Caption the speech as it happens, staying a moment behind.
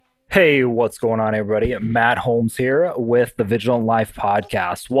Hey, what's going on, everybody? Matt Holmes here with the Vigilant Life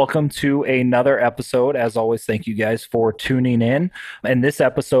podcast. Welcome to another episode. As always, thank you guys for tuning in. In this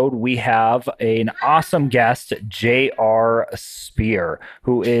episode, we have an awesome guest, J.R. Spear,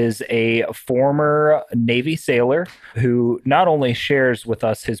 who is a former Navy sailor who not only shares with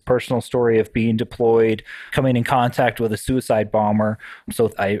us his personal story of being deployed, coming in contact with a suicide bomber.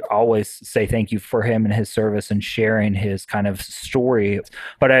 So I always say thank you for him and his service and sharing his kind of story.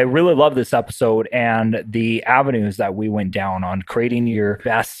 But I really love this episode and the avenues that we went down on creating your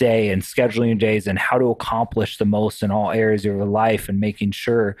best day and scheduling your days and how to accomplish the most in all areas of your life and making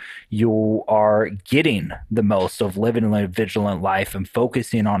sure you are getting the most of living a vigilant life and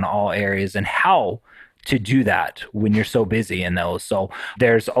focusing on all areas and how to do that when you're so busy in those. So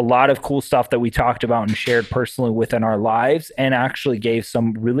there's a lot of cool stuff that we talked about and shared personally within our lives, and actually gave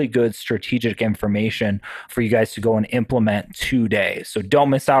some really good strategic information for you guys to go and implement today. So don't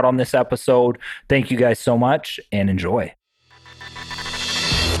miss out on this episode. Thank you guys so much and enjoy.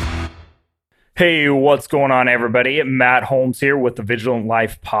 Hey, what's going on, everybody? Matt Holmes here with the Vigilant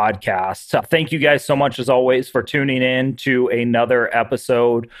Life podcast. Thank you guys so much, as always, for tuning in to another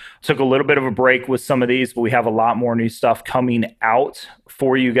episode. Took a little bit of a break with some of these, but we have a lot more new stuff coming out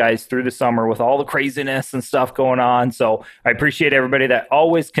for you guys through the summer with all the craziness and stuff going on. So I appreciate everybody that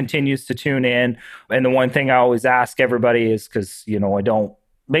always continues to tune in. And the one thing I always ask everybody is, because, I don't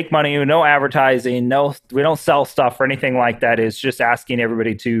make money, no advertising, no, we don't sell stuff or anything like that, is just asking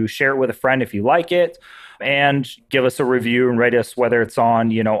everybody to share it with a friend if you like it and give us a review and rate us, whether it's on,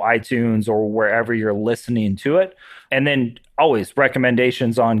 iTunes or wherever you're listening to it. And then always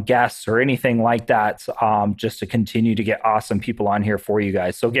recommendations on guests or anything like that, just to continue to get awesome people on here for you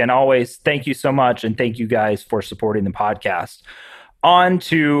guys. So again, always thank you so much. And thank you guys for supporting the podcast. On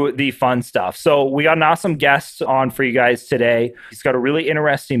to the fun stuff. So we got an awesome guest on for you guys today. He's got a really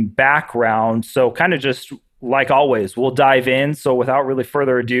interesting background. So kind of just like always, we'll dive in. So without really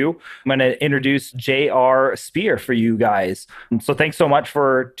further ado, I'm going to introduce J.R. Spear for you guys. So thanks so much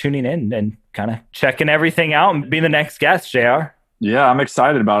for tuning in and kind of checking everything out and being the next guest, J.R. Yeah, I'm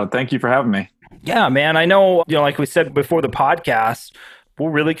excited about it. Thank you for having me. Yeah, man. I know, like we said before the podcast, we'll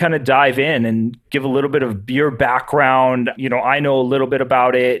really kind of dive in and give a little bit of your background. I know a little bit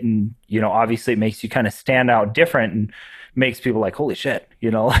about it, and, obviously it makes you kind of stand out different and makes people like, holy shit,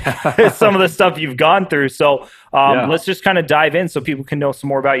 some of the stuff you've gone through. So let's just kind of dive in so people can know some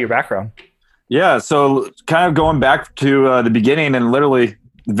more about your background. Yeah. So kind of going back to the beginning and literally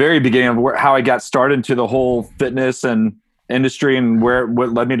the very beginning of how I got started into the whole fitness and industry and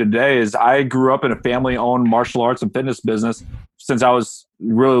what led me today is I grew up in a family-owned martial arts and fitness business since I was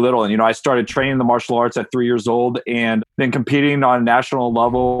really little. And, I started training the martial arts at 3 years old and been competing on a national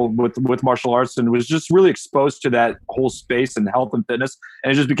level with martial arts, and was just really exposed to that whole space and health and fitness.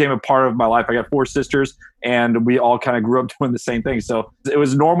 And it just became a part of my life. I got 4 sisters and we all kind of grew up doing the same thing. So it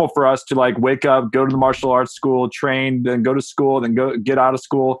was normal for us to wake up, go to the martial arts school, train, then go to school, then go get out of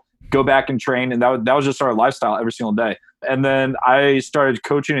school, go back and train. And that was just our lifestyle every single day. And then I started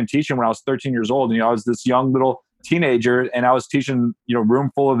coaching and teaching when I was 13 years old. I was this young little teenager, and I was teaching, room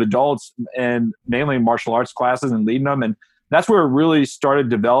full of adults and mainly martial arts classes and leading them. And that's where it really started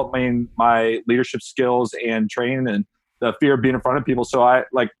developing my leadership skills and training and the fear of being in front of people. So I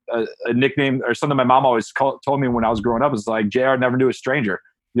a nickname or something my mom always told me when I was growing up is JR never knew a stranger,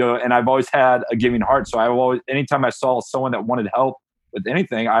 and I've always had a giving heart. So anytime I saw someone that wanted help with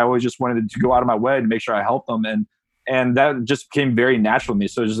anything, I always just wanted to go out of my way to make sure I helped them. And that just became very natural to me.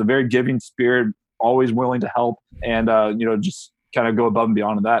 So just a very giving spirit, always willing to help, and just kind of go above and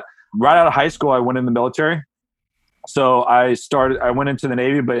beyond that. Right out of high school, I went in the military. So I went into the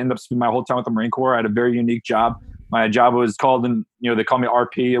Navy, but ended up spending my whole time with the Marine Corps. I had a very unique job. My job was called, they call me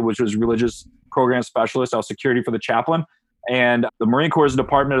RP, which was Religious Program Specialist. I was security for the chaplain. And the Marine Corps is a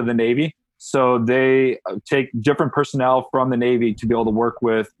department of the Navy. So they take different personnel from the Navy to be able to work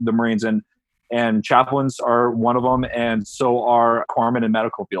with the Marines. And chaplains are one of them, and so are corpsmen and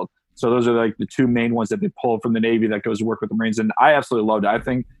medical field. So those are the 2 main ones that they pull from the Navy that goes to work with the Marines. And I absolutely loved it. I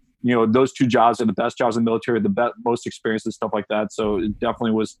think, those 2 jobs are the best jobs in the military, the most experience and stuff like that. So it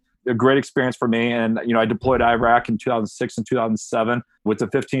definitely was a great experience for me. And, I deployed to Iraq in 2006 and 2007 with the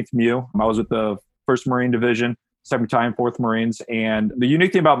 15th MEU. I was with the 1st Marine Division, 2nd Battalion, 4th Marines. And the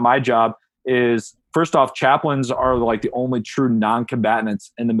unique thing about my job is, first off, chaplains are the only true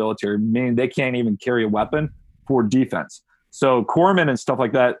non-combatants in the military, meaning they can't even carry a weapon for defense. So corpsmen and stuff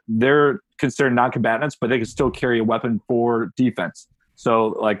like that, they're considered non-combatants, but they can still carry a weapon for defense.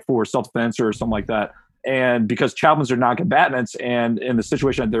 So for self-defense or something like that. And because chaplains are non-combatants, and in the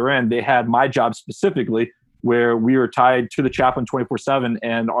situation that they're in, they had my job specifically where we were tied to the chaplain 24/7,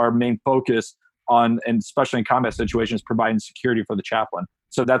 and our main focus on, and especially in combat situations, providing security for the chaplain.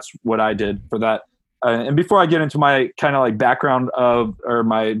 So that's what I did for that. And before I get into my kind of like background or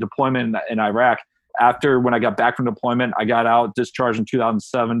my deployment in Iraq, after when I got back from deployment, I got out, discharged in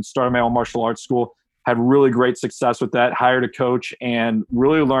 2007, started my own martial arts school, had really great success with that, hired a coach, and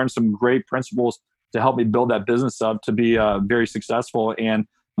really learned some great principles to help me build that business up to be very successful. And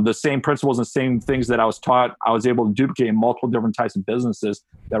the same principles and same things that I was taught, I was able to duplicate in multiple different types of businesses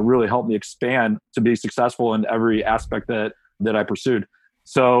that really helped me expand to be successful in every aspect that I pursued.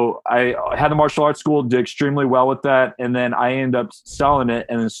 So I had the martial arts school, did extremely well with that. And then I ended up selling it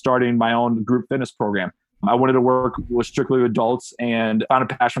and then starting my own group fitness program. I wanted to work with strictly adults and found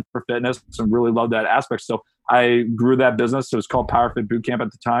a passion for fitness and really loved that aspect. So I grew that business. It was called PowerFit Bootcamp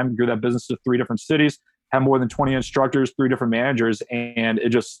at the time. Grew that business to 3 different cities, had more than 20 instructors, 3 different managers, and it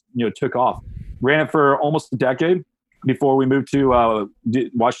just took off. Ran it for almost a decade before we moved to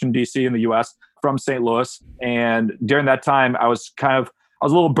Washington, D.C. in the U.S. from St. Louis. And during that time, I was a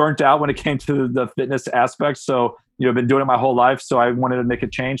little burnt out when it came to the fitness aspect. So, I've been doing it my whole life. So I wanted to make a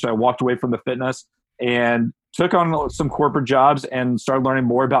change. So I walked away from the fitness and took on some corporate jobs and started learning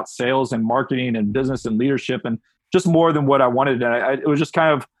more about sales and marketing and business and leadership and just more than what I wanted. And it was just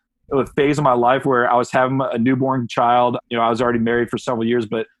kind of a phase of my life where I was having a newborn child. I was already married for several years,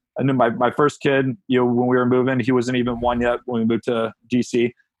 but I knew my first kid, when we were moving, he wasn't even 1 yet when we moved to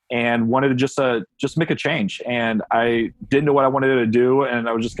DC. And wanted to just make a change. And I didn't know what I wanted to do. And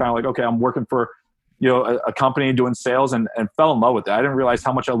I was just kind of like, okay, I'm working for, a company doing sales and fell in love with it. I didn't realize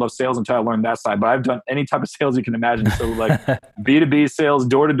how much I love sales until I learned that side, but I've done any type of sales you can imagine. So like B2B sales,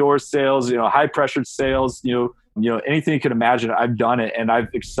 door-to-door sales, high pressured sales, anything you can imagine, I've done it and I've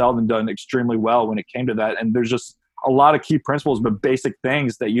excelled and done extremely well when it came to that. And there's just a lot of key principles, but basic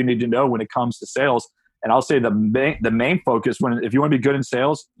things that you need to know when it comes to sales. And I'll say the main focus if you want to be good in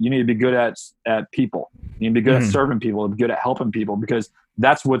sales, you need to be good at people. You need to be good at serving people, be good at helping people, because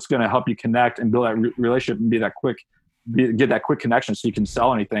that's what's going to help you connect and build that relationship and get that quick connection so you can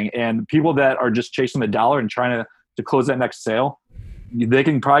sell anything. And people that are just chasing the dollar and trying to close that next sale, they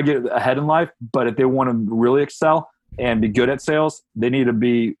can probably get ahead in life, but if they want to really excel and be good at sales, they need to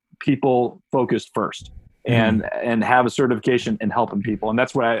be people focused first and have a certification in helping people. And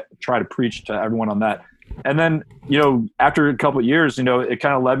that's what I try to preach to everyone on that. And then, after a couple of years, it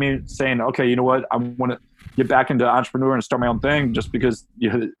kind of led me saying, okay, you know what? I want to get back into entrepreneur and start my own thing just because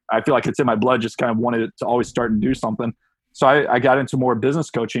I feel like it's in my blood, just kind of wanted to always start and do something. So I got into more business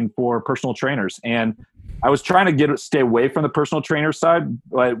coaching for personal trainers. And I was trying to stay away from the personal trainer side.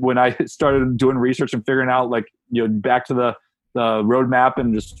 But when I started doing research and figuring out back to the roadmap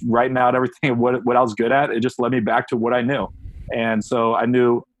and just writing out everything what I was good at, it just led me back to what I knew. And so I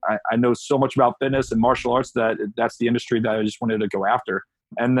knew I know so much about fitness and martial arts that's the industry that I just wanted to go after.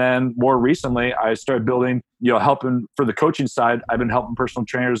 And then more recently, I started building, helping for the coaching side. I've been helping personal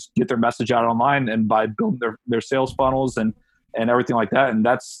trainers get their message out online and by building their sales funnels and everything like that. And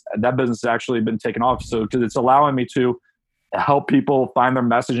that business has actually been taken off. So because it's allowing me to help people find their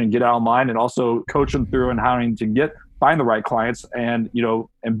message and get out online and also coach them through and how to find the right clients and,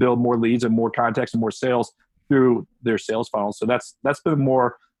 and build more leads and more contacts and more sales through their sales funnels. So that's been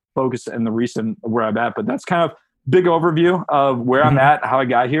more focus in the recent where I'm at, but that's kind of big overview of where I'm at, how I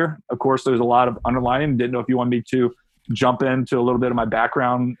got here. Of course, there's a lot of underlining. Didn't know if you want me to jump into a little bit of my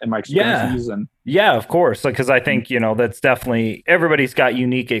background and my experiences. Yeah, of course. Because I think, that's definitely, everybody's got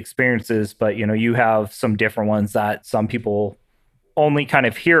unique experiences, but, you have some different ones that some people only kind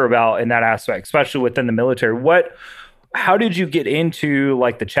of hear about in that aspect, especially within the military. How did you get into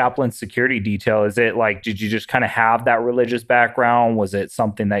the chaplain security detail? Is it did you just kind of have that religious background? Was it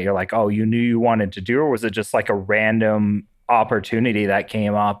something that you're you knew you wanted to do, or was it just a random opportunity that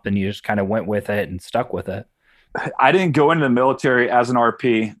came up and you just kind of went with it and stuck with it? I didn't go into the military as an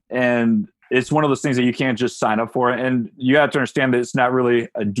RP, and it's one of those things that you can't just sign up for. And you have to understand that it's not really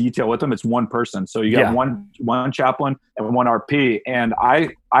a detail with them. It's one person. So you got one chaplain and one RP. And I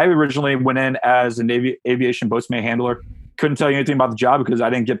originally went in as an aviation boatswain handler. Couldn't tell you anything about the job because I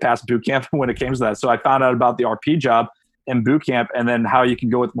didn't get past boot camp when it came to that. So I found out about the RP job in boot camp and then how you can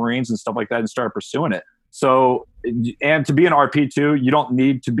go with Marines and stuff like that and start pursuing it. So, and to be an RP too, you don't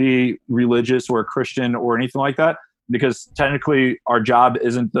need to be religious or a Christian or anything like that, because technically our job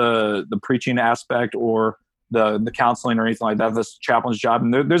isn't the preaching aspect or the counseling or anything like that. That's chaplain's job.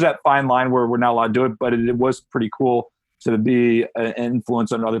 And there's that fine line where we're not allowed to do it, but it was pretty cool to be an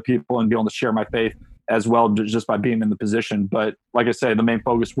influence on other people and be able to share my faith as well, just by being in the position. But like I said, the main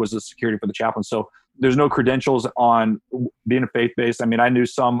focus was the security for the chaplain. So there's no credentials on being a faith-based. I mean, I knew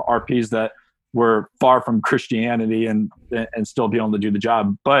some RPs that were far from Christianity and still be able to do the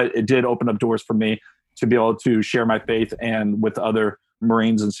job. But it did open up doors for me to be able to share my faith and with other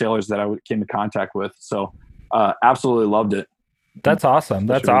Marines and sailors that I came in contact with. So absolutely loved it. That's awesome.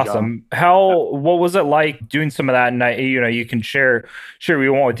 That's awesome. What was it like doing some of that? And you can share we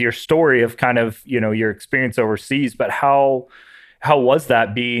want with your story of kind of, your experience overseas, but how was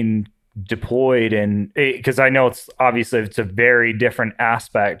that being deployed? And because I know it's a very different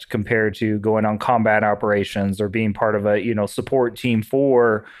aspect compared to going on combat operations or being part of a, support team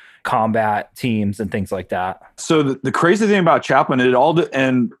for combat teams and things like that. So the crazy thing about chaplain,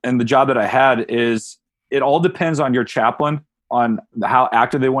 and the job that I had is it all depends on your chaplain, on how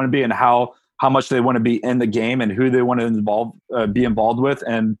active they want to be and how much they want to be in the game and who they want to be involved with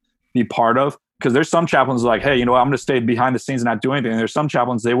and be part of. Because there's some chaplains like, hey, I'm going to stay behind the scenes and not do anything. And there's some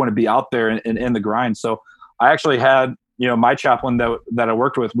chaplains, they want to be out there and in the grind. So I actually had, my chaplain that I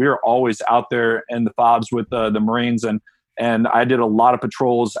worked with, we were always out there in the FOBs with the Marines. And I did a lot of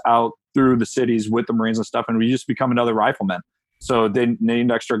patrols out through the cities with the Marines and stuff. And we just become another rifleman. So they need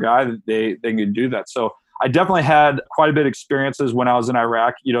an extra guy that they can do that. So I definitely had quite a bit of experiences when I was in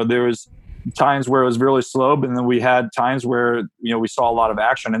Iraq. There was times where it was really slow, but then we had times where, we saw a lot of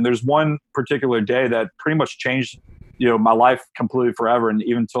action. And there's one particular day that pretty much changed, my life completely forever. And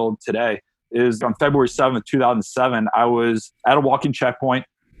even till today is on February 7th, 2007, I was at a walking checkpoint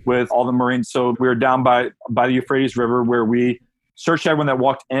with all the Marines. So we were down by the Euphrates River where we searched everyone that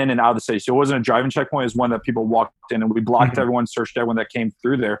walked in and out of the city. So it wasn't a driving checkpoint. It was one that people walked in, and we blocked everyone, searched everyone that came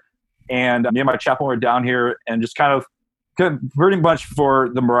through there. And me and my chaplain were down here and just kind of pretty much for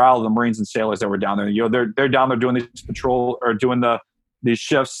the morale of the Marines and sailors that were down there. They're down there doing these patrol or doing these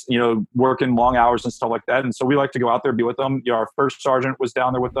shifts, working long hours and stuff like that. And so we like to go out there, be with them. Our first sergeant was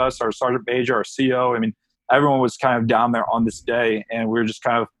down there with us, our sergeant major, our CO. I mean, everyone was kind of down there on this day, and we were just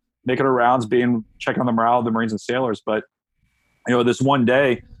kind of making our rounds, checking on the morale of the Marines and sailors. But this one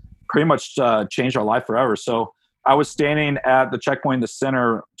day pretty much changed our life forever. So I was standing at the checkpoint in the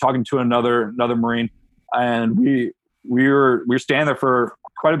center talking to another Marine, and we were standing there for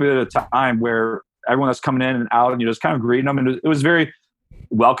quite a bit of time where everyone that's coming in and out and just kind of greeting them. And it was very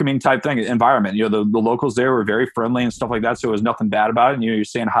welcoming type thing environment. The locals there were very friendly and stuff like that. So it was nothing bad about it. And, you're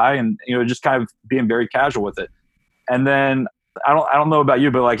saying hi and, just kind of being very casual with it. And then I don't know about you,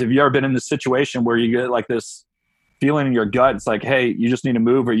 but like, have you ever been in this situation where you get like this feeling in your gut? It's like, hey, you just need to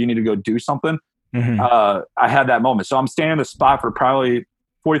move or you need to go do something. I had that moment. So I'm standing in the spot for probably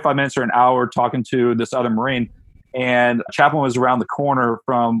 45 minutes or an hour talking to this other Marine, and chaplain was around the corner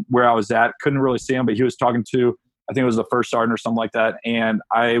from where I was at. Couldn't really see him, but he was talking to, I think it was the first sergeant or something like that. And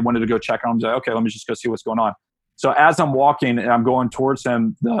I wanted to go check on him. I was like, okay, let me just go see what's going on. So as I'm walking and I'm going towards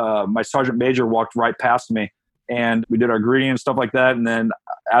him, my sergeant major walked right past me, and we did our greeting and stuff like that. And then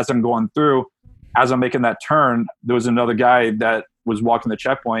as I'm going through, as I'm making that turn, there was another guy that was walking the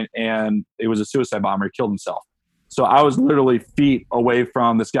checkpoint, and it was a suicide bomber. He killed himself. So I was literally feet away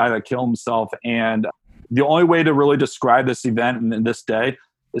from this guy that killed himself. And the only way to really describe this event and this day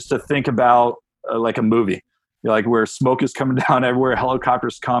is to think about like a movie, like where smoke is coming down everywhere,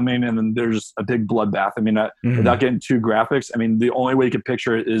 helicopters coming, and then there's a big bloodbath. I mean, without getting too graphics, I mean, the only way you can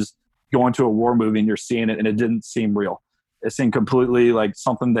picture it is going to a war movie and you're seeing it, and it didn't seem real. It seemed completely like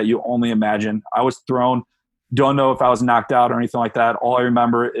something that you only imagine. I was thrown. Don't know if I was knocked out or anything like that. All I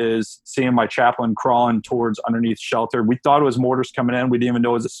remember is seeing my chaplain crawling towards underneath shelter. We thought it was mortars coming in. We didn't even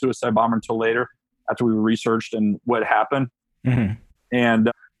know it was a suicide bomber until later, after we researched and what happened.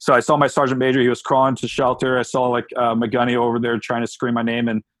 And so I saw my sergeant major. He was crawling to shelter. I saw like my gunny over there trying to scream my name,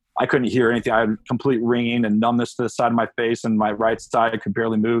 and I couldn't hear anything. I had complete ringing and numbness to the side of my face, and my right side could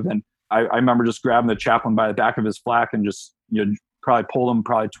barely move. And I remember just grabbing the chaplain by the back of his flak and just probably pulled him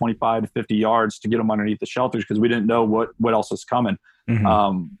probably 25 to 50 yards to get him underneath the shelters, because we didn't know what else was coming.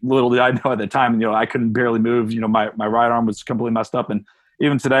 Little did I know at the time, I couldn't barely move. My right arm was completely messed up. And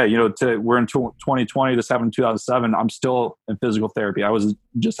even today, we're in 2020, this happened in 2007. I'm still in physical therapy. I was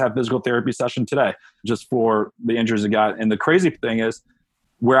just had physical therapy session today just for the injuries I got. And the crazy thing is,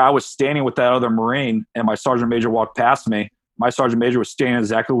 where I was standing with that other Marine and my sergeant major walked past me, my sergeant major was standing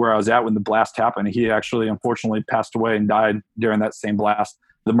exactly where I was at when the blast happened. He actually, unfortunately, passed away and died during that same blast.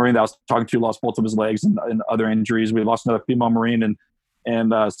 The Marine that I was talking to lost both of his legs and other injuries. We lost another female Marine,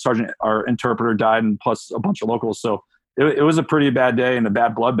 and Sergeant, our interpreter, died, and plus a bunch of locals. So it was a pretty bad day and a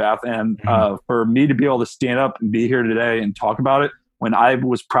bad bloodbath. And for me to be able to stand up and be here today and talk about it when I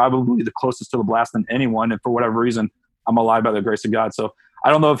was probably the closest to the blast than anyone, and for whatever reason, I'm alive by the grace of God. So I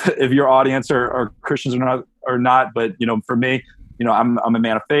don't know if your audience are Christians or not, but for me, I'm a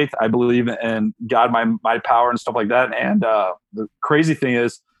man of faith. I believe in God, my power and stuff like that. And the crazy thing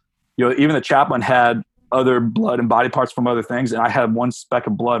is, even the chaplain had other blood and body parts from other things, and I had one speck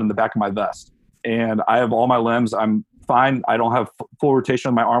of blood in the back of my vest. And I have all my limbs. I'm fine. I don't have full rotation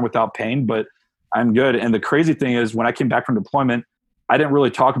of my arm without pain, but I'm good. And the crazy thing is, when I came back from deployment, I didn't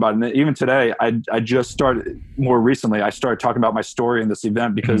really talk about it. And even today, I just started, more recently, I started talking about my story in this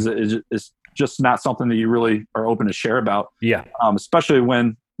event, because it's just not something that you really are open to share about. Yeah. Especially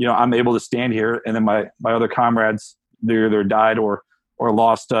when, I'm able to stand here, and then my other comrades, they either died or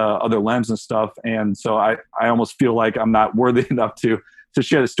lost other limbs and stuff. And so I almost feel like I'm not worthy enough to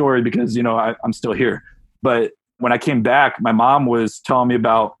share the story, because, I'm still here. But when I came back, my mom was telling me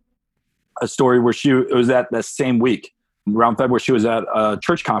about a story where it was at that same week, around February, she was at a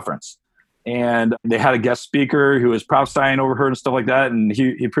church conference, and they had a guest speaker who was prophesying over her and stuff like that. And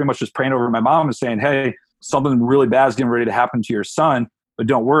he pretty much was praying over my mom and saying, hey, something really bad is getting ready to happen to your son, but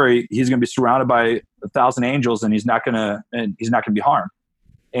don't worry, he's going to be surrounded by 1,000 angels, and he's not going to be harmed.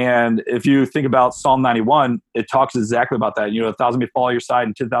 And if you think about Psalm 91, it talks exactly about that. 1,000 may fall at your side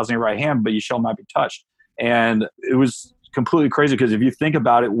and 10,000 at your right hand, but you shall not be touched. And it was completely crazy, because if you think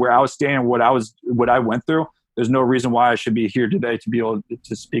about it, where I was standing, what I went through, there's no reason why I should be here today to be able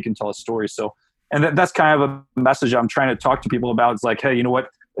to speak and tell a story. So, and that's kind of a message I'm trying to talk to people about. It's like, hey, you know what?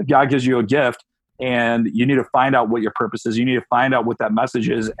 If God gives you a gift, and you need to find out what your purpose is. You need to find out what that message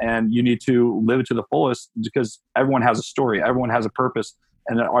is, and you need to live it to the fullest, because everyone has a story. Everyone has a purpose.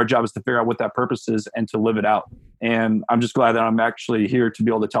 And our job is to figure out what that purpose is and to live it out. And I'm just glad that I'm actually here to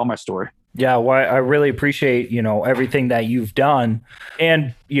be able to tell my story. Yeah, well, I really appreciate, everything that you've done,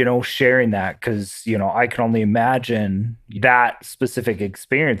 and, sharing that, because, I can only imagine that specific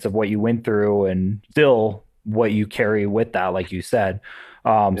experience of what you went through, and still what you carry with that, like you said. So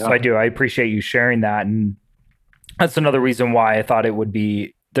I appreciate you sharing that. And that's another reason why I thought it would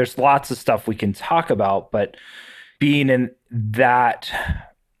be, there's lots of stuff we can talk about, but being in that,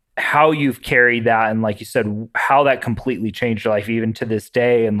 how you've carried that, and like you said, how that completely changed your life even to this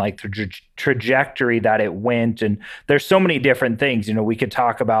day, and like the trajectory that it went. And there's so many different things, we could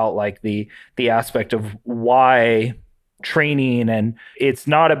talk about, like the aspect of why training, and it's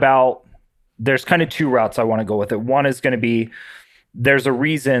not about, there's kind of two routes I want to go with it. One is going to be, there's a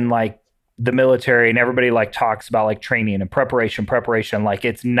reason, like the military and everybody like talks about like training and preparation, like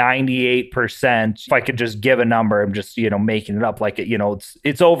it's 98%. If I could just give a number, I'm just, making it up. Like,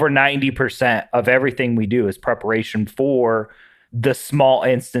 it's over 90% of everything we do is preparation for the small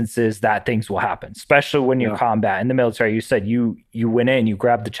instances that things will happen, especially when you're combat. In the military, you said you went in, you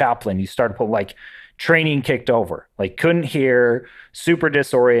grabbed the chaplain, you started put like training kicked over, like couldn't hear, super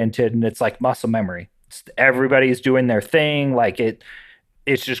disoriented. And it's like muscle memory. Everybody's doing their thing. Like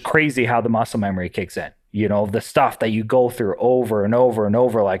it's just crazy how the muscle memory kicks in, the stuff that you go through over and over and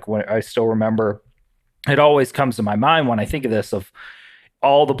over. Like, when I still remember, it always comes to my mind when I think of this, of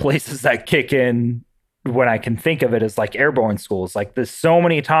all the places that kick in when I can think of it, as like airborne schools. Like, there's so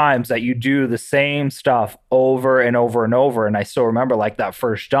many times that you do the same stuff over and over and over. And I still remember, like, that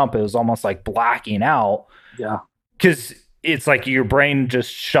first jump, it was almost like blacking out. Yeah. Because it's like your brain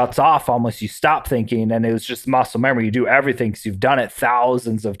just shuts off almost. You stop thinking, and it was just muscle memory. You do everything because you've done it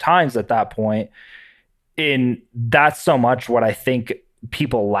thousands of times at that point. And that's so much what I think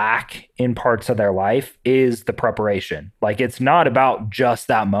people lack in parts of their life, is the preparation. Like, it's not about just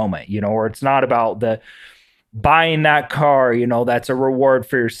that moment, or it's not about the buying that car, that's a reward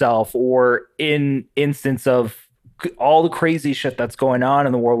for yourself, or in instance of all the crazy shit that's going on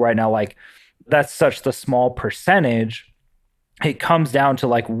in the world right now. Like, that's such the small percentage. It comes down to,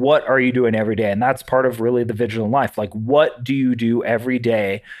 like, what are you doing every day? And that's part of really the vigilant life. Like, what do you do every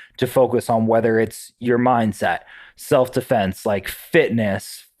day to focus on, whether it's your mindset, self-defense, like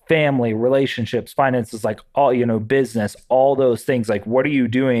fitness, family, relationships, finances, like all, business, all those things. Like, what are you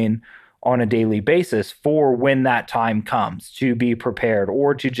doing on a daily basis for when that time comes, to be prepared,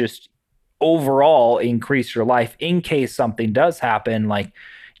 or to just overall increase your life in case something does happen? Like,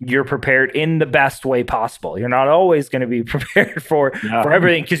 you're prepared in the best way possible. You're not always going to be prepared for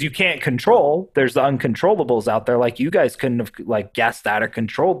everything, because you can't control. There's the uncontrollables out there. Like, you guys couldn't have like guessed that or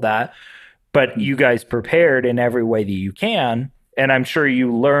controlled that, but you guys prepared in every way that you can. And I'm sure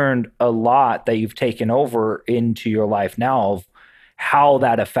you learned a lot that you've taken over into your life now, of how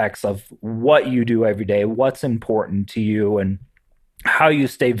that affects of what you do every day, what's important to you, and how you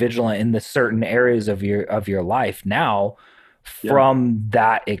stay vigilant in the certain areas of your life now from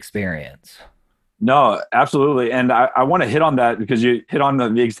that experience. No, absolutely. And I want to hit on that, because you hit on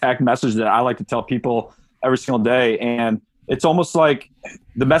the exact message that I like to tell people every single day. And it's almost like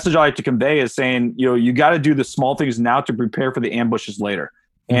the message I like to convey is saying, you got to do the small things now to prepare for the ambushes later.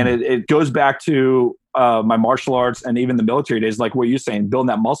 And it goes back to my martial arts and even the military days, like what you're saying, building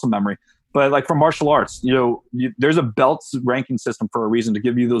that muscle memory. But like for martial arts, there's a belts ranking system for a reason to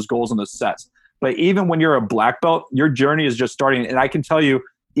give you those goals and those sets. But even when you're a black belt, your journey is just starting. And I can tell you,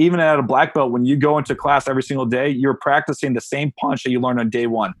 even at a black belt, when you go into class every single day, you're practicing the same punch that you learned on day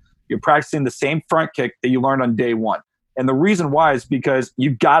one. You're practicing the same front kick that you learned on day one. And the reason why is because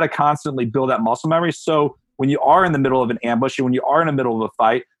you've got to constantly build that muscle memory. So when you are in the middle of an ambush and when you are in the middle of a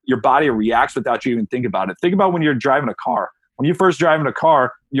fight, your body reacts without you even think about it. Think about when you're driving a car. When you first drive in a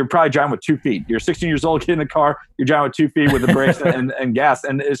car, you're probably driving with 2 feet. You're 16 years old, get in the car, you're driving with 2 feet with the brakes and gas.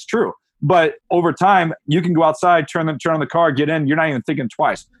 And it's true. But over time, you can go outside, turn on the car, get in. You're not even thinking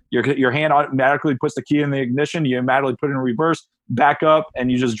twice. Your hand automatically puts the key in the ignition. You automatically put it in reverse, back up,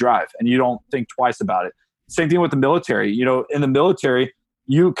 and you just drive. And you don't think twice about it. Same thing with the military. In the military,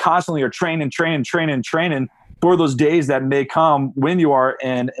 you constantly are training for those days that may come when you are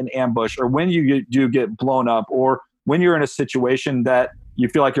in an ambush or when you do get blown up or when you're in a situation that you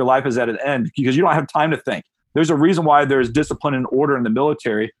feel like your life is at an end because you don't have time to think. There's a reason why there's discipline and order in the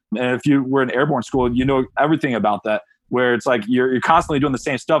military. And if you were in airborne school, you know everything about that, where it's like you're constantly doing the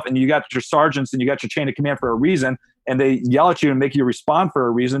same stuff and you got your sergeants and you got your chain of command for a reason. And they yell at you and make you respond for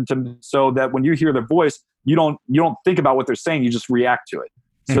a reason so that when you hear their voice, you don't think about what they're saying. You just react to it.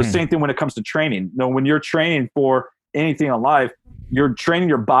 So same thing when it comes to training. When you're training for anything in life, you're training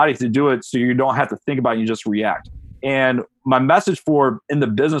your body to do it so you don't have to think about it, you just react. And my message for in the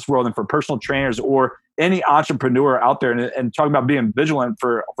business world and for personal trainers or any entrepreneur out there and talking about being vigilant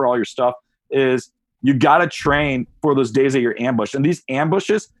for all your stuff is you got to train for those days that you're ambushed. And these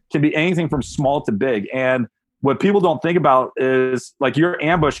ambushes can be anything from small to big. And what people don't think about is like your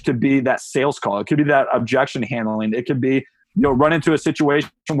ambush could be that sales call. It could be that objection handling. It could be, run into a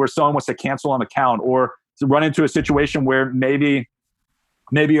situation where someone wants to cancel an account or to run into a situation where maybe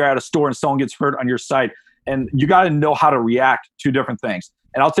you're at a store and someone gets hurt on your site. And you got to know how to react to different things.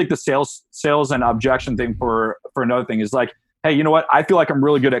 And I'll take the sales and objection thing for another thing is like, hey, you know what? I feel like I'm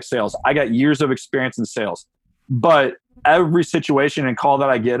really good at sales. I got years of experience in sales, but every situation and call that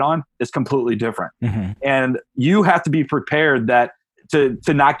I get on is completely different. And you have to be prepared that to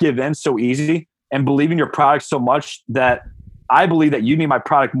not give in so easy and believe in your product so much that I believe that you need my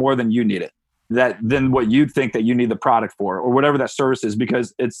product more than you need it. Than what you think that you need the product for or whatever that service is,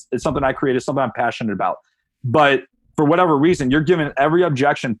 because it's something I created, something I'm passionate about. But for whatever reason, you're given every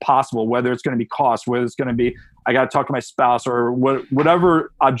objection possible, whether it's going to be cost, whether it's going to be, I got to talk to my spouse or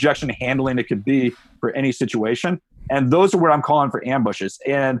whatever objection handling it could be for any situation. And those are what I'm calling for ambushes.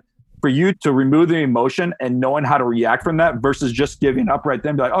 And for you to remove the emotion and knowing how to react from that versus just giving up right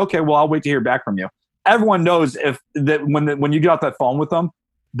then, be like, okay, well, I'll wait to hear back from you. Everyone knows when you get off that phone with them,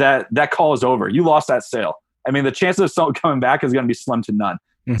 that call is over. You lost that sale. I mean, the chances of someone coming back is going to be slim to none.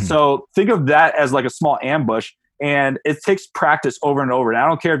 So think of that as like a small ambush, and it takes practice over and over. And I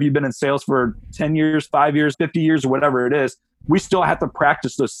don't care if you've been in sales for 10 years, 5 years, 50 years, or whatever it is. We still have to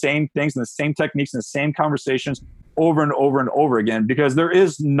practice those same things and the same techniques and the same conversations over and over and over again, because there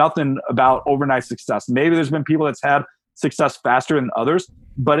is nothing about overnight success. Maybe there's been people that's had success faster than others,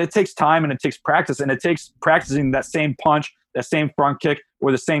 but it takes time and it takes practice, and it takes practicing that same punch, that same front kick,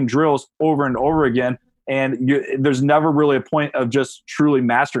 or the same drills over and over again. And there's never really a point of just truly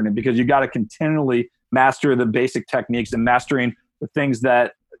mastering it, because you got to continually master the basic techniques and mastering the things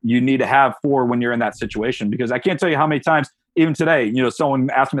that you need to have for when you're in that situation. Because I can't tell you how many times, even today, someone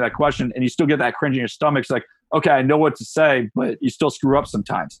asked me that question and you still get that cringe in your stomach. It's like, okay, I know what to say, but you still screw up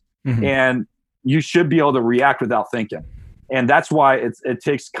sometimes. And you should be able to react without thinking. And that's why it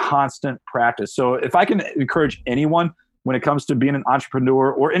takes constant practice. So if I can encourage anyone when it comes to being an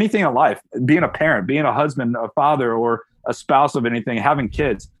entrepreneur or anything in life, being a parent, being a husband, a father, or a spouse of anything, having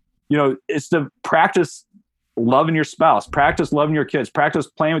kids, it's to practice loving your spouse, practice loving your kids, practice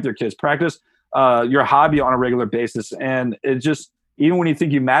playing with your kids, practice your hobby on a regular basis. And it just, even when you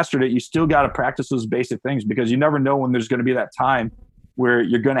think you mastered it, you still got to practice those basic things, because you never know when there's going to be that time where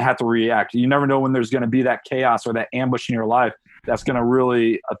you're going to have to react. You never know when there's going to be that chaos or that ambush in your life that's going to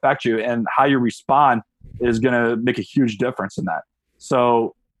really affect you, and how you respond is going to make a huge difference in that.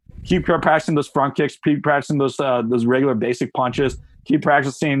 So keep practicing those front kicks, keep practicing those regular basic punches, keep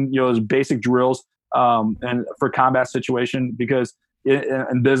practicing those basic drills and for combat situation, because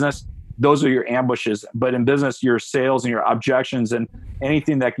in business, those are your ambushes. But in business, your sales and your objections and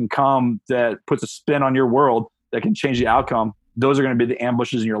anything that can come that puts a spin on your world that can change the outcome, those are going to be the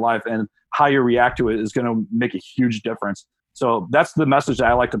ambushes in your life, and how you react to it is going to make a huge difference. So that's the message that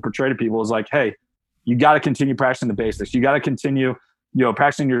I like to portray to people, is like, hey, you got to continue practicing the basics. You got to continue,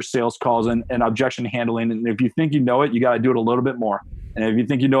 practicing your sales calls and objection handling. And if you think you know it, you got to do it a little bit more. And if you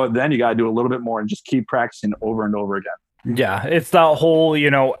think you know it, then you got to do a little bit more and just keep practicing over and over again. Yeah, it's that whole,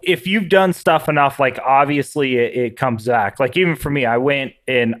 if you've done stuff enough, like obviously it comes back. Like even for me, I went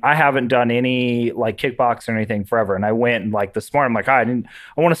and I haven't done any like kickboxing or anything forever. And I went and like this morning, I'm like, I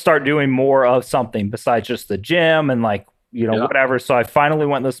want to start doing more of something besides just the gym and like, whatever. So I finally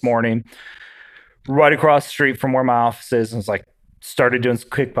went this morning right across the street from where my office is and was like, started doing some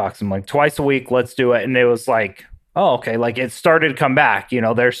kickboxing like twice a week. Let's do it. And it was like, oh, okay. Like it started to come back,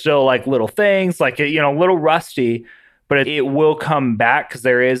 there's still like little things like, a little rusty, but it will come back because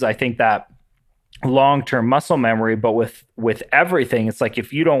there is, I think, that long-term muscle memory. But with everything, it's like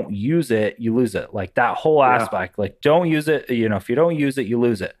if you don't use it, you lose it. Like that whole aspect, like don't use it. If you don't use it, you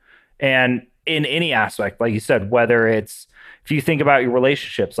lose it. And in any aspect, like you said, whether it's if you think about your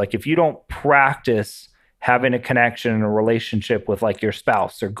relationships, like if you don't practice having a connection and a relationship with like your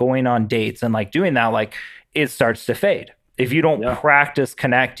spouse or going on dates and like doing that, like it starts to fade. If you don't practice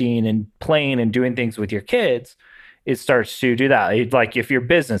connecting and playing and doing things with your kids, it starts to do that. Like if your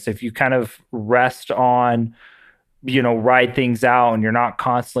business, if you kind of rest on, ride things out and you're not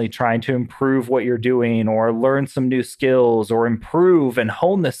constantly trying to improve what you're doing or learn some new skills or improve and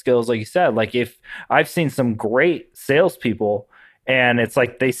hone the skills, like you said, like if I've seen some great salespeople and it's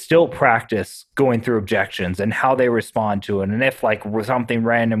like they still practice going through objections and how they respond to it. And if like something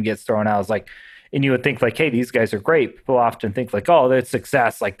random gets thrown out, it's like, and you would think like, hey, these guys are great. People often think like, oh, that's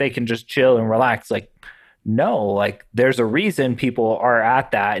success. Like they can just chill and relax. Like, no, like there's a reason people are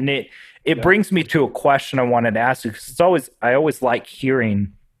at that. And it brings me to a question I wanted to ask you because I always like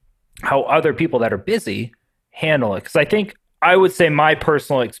hearing how other people that are busy handle it. Because I would say my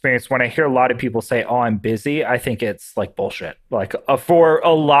personal experience when I hear a lot of people say, oh, I'm busy, I think it's like bullshit. Like for a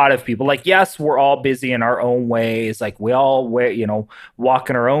lot of people, like, yes, we're all busy in our own ways. Like we all walk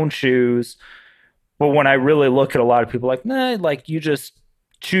in our own shoes. But when I really look at a lot of people like, nah, like you just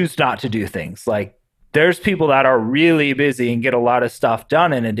choose not to do things. Like there's people that are really busy and get a lot of stuff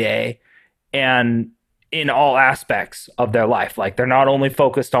done in a day and in all aspects of their life. Like they're not only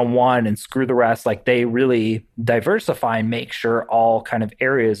focused on one and screw the rest, like they really diversify and make sure all kind of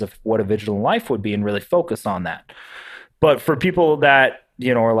areas of what a vigilant life would be and really focus on that. But for people that,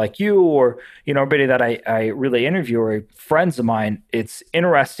 are like you or, everybody that I really interview or friends of mine, it's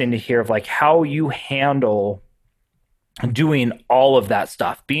interesting to hear of like how you handle doing all of that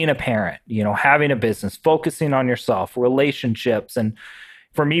stuff, being a parent, having a business, focusing on yourself, relationships. And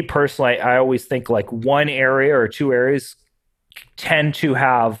for me personally, I always think like one area or two areas tend to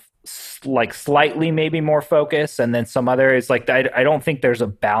have like slightly maybe more focus. And then some other areas, like I don't think there's a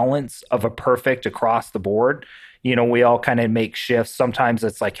balance of a perfect across the board. We all kind of make shifts. Sometimes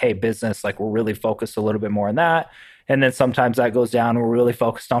it's like, hey, business, like we're really focused a little bit more on that. And then sometimes that goes down and we're really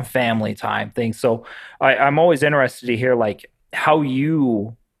focused on family time things. So I'm always interested to hear like how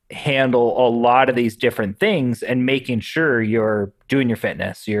you handle a lot of these different things and making sure you're doing your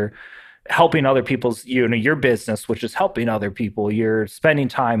fitness, you're helping other people's, your business, which is helping other people, you're spending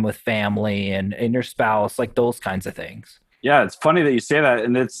time with family and your spouse, like those kinds of things. Yeah, it's funny that you say that.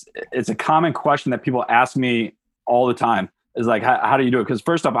 And it's a common question that people ask me all the time is like, how do you do it? Because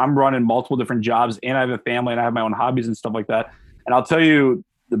first off, I'm running multiple different jobs and I have a family and I have my own hobbies and stuff like that. And I'll tell you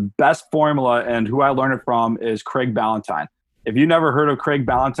the best formula and who I learned it from is Craig Ballantyne. If you never heard of Craig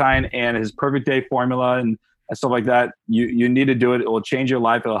Ballantyne and his perfect day formula and stuff like that, you need to do it. It will change your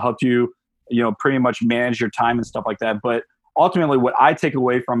life. It'll help you, pretty much manage your time and stuff like that. But ultimately what I take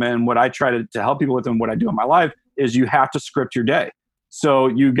away from it and what I try to help people with and what I do in my life is you have to script your day. So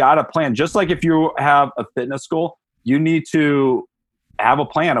you got to plan, just like if you have a fitness goal, you need to have a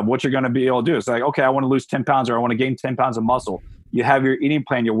plan of what you're going to be able to do. It's like, okay, I want to lose 10 pounds or I want to gain 10 pounds of muscle. You have your eating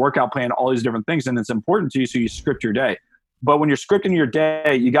plan, your workout plan, all these different things. And it's important to you. So you script your day. But when you're scripting your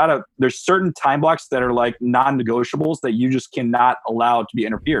day, there's certain time blocks that are like non-negotiables that you just cannot allow to be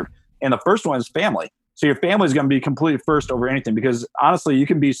interfered. And the first one is family. So your family is going to be completely first over anything, because honestly, you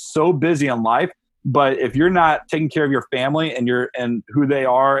can be so busy in life, but if you're not taking care of your family and who they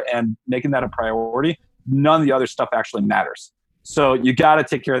are and making that a priority, none of the other stuff actually matters. So you got to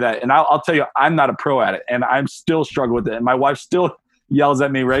take care of that. And I'll tell you, I'm not a pro at it and I'm still struggling with it. And my wife still yells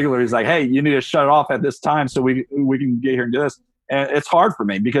at me regularly. He's like, hey, you need to shut it off at this time so we can get here and do this. And it's hard for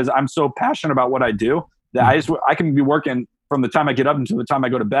me because I'm so passionate about what I do that I can be working from the time I get up until the time I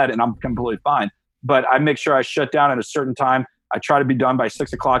go to bed and I'm completely fine. But I make sure I shut down at a certain time. I try to be done by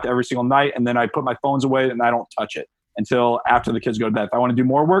 6 o'clock every single night. And then I put my phones away and I don't touch it until after the kids go to bed. If I want to do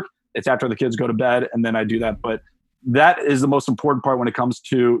more work, it's after the kids go to bed and then I do that. But that is the most important part when it comes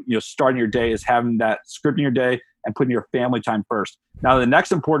to starting your day, is having that scripting your day and putting your family time first. Now, the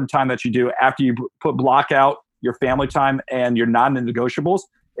next important time that you do after you block out your family time, and your non-negotiables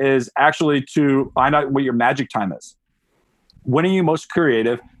is actually to find out what your magic time is. When are you most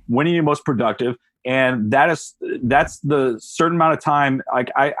creative? When are you most productive? And that's the certain amount of time. Like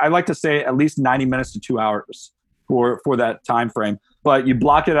I like to say at least 90 minutes to 2 hours for that time frame. But you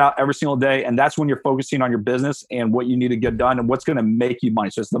block it out every single day, and that's when you're focusing on your business and what you need to get done and what's going to make you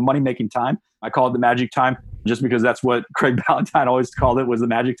money. So it's the money making time. I call it the magic time just because that's what Craig Ballantyne always called it, was the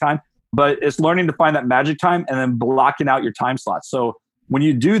magic time. But it's learning to find that magic time and then blocking out your time slots. So when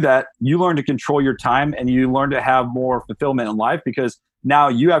you do that, you learn to control your time and you learn to have more fulfillment in life, because now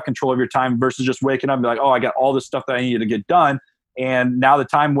you have control of your time versus just waking up and be like, oh, I got all this stuff that I need to get done. And now the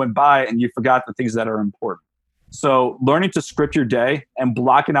time went by and you forgot the things that are important. So learning to script your day and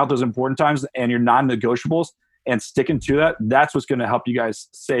blocking out those important times and your non-negotiables and sticking to that, that's what's going to help you guys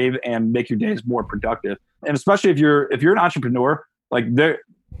save and make your days more productive. And especially if you're an entrepreneur, like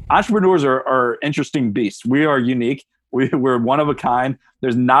entrepreneurs are interesting beasts. We are unique. We're one of a kind.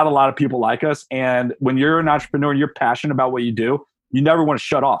 There's not a lot of people like us. And when you're an entrepreneur and you're passionate about what you do, you never want to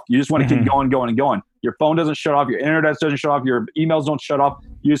shut off. You just want to keep going, going, and going. Your phone doesn't shut off. Your internet doesn't shut off. Your emails don't shut off.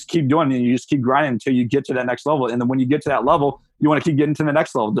 You just keep doing it, and you just keep grinding until you get to that next level. And then when you get to that level, you want to keep getting to the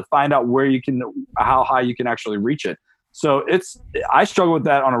next level to find out how high you can actually reach it. So I struggle with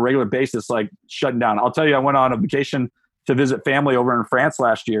that on a regular basis, like shutting down. I'll tell you, I went on a vacation to visit family over in France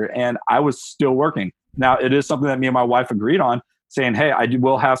last year, and I was still working. Now, it is something that me and my wife agreed on, saying, hey,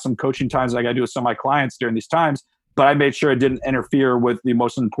 will have some coaching times that I got to do with some of my clients during these times. But I made sure it didn't interfere with the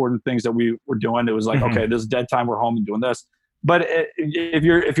most important things that we were doing. It was like, okay, this is dead time. We're home and doing this. But if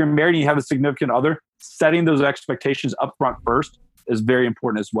you're married and you have a significant other, setting those expectations up front first is very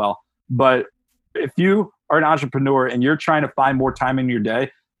important as well. But if you are an entrepreneur and you're trying to find more time in your day,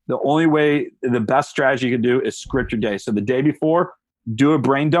 the best strategy you can do is script your day. So the day before, do a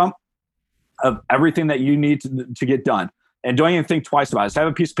brain dump of everything that you need to get done. And don't even think twice about it. Just have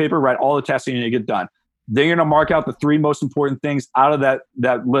a piece of paper, write all the tasks that you need to get done. Then you're going to mark out the 3 most important things out of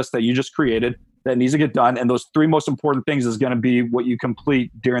that list that you just created that needs to get done. And those 3 most important things is going to be what you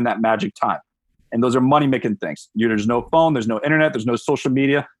complete during that magic time. And those are money-making things. There's no phone, there's no internet, there's no social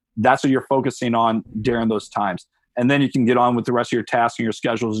media. That's what you're focusing on during those times. And then you can get on with the rest of your tasks and your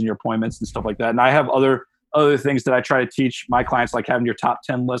schedules and your appointments and stuff like that. And I have other things that I try to teach my clients, like having your top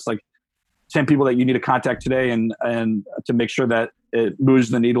 10 list, like 10 people that you need to contact today and to make sure that it moves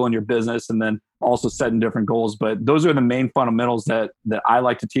the needle in your business, and then also setting different goals. But those are the main fundamentals that I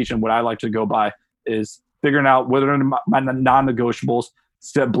like to teach, and what I like to go by is figuring out what are my non-negotiables,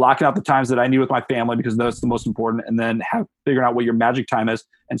 blocking out the times that I need with my family because that's the most important, and then figuring out what your magic time is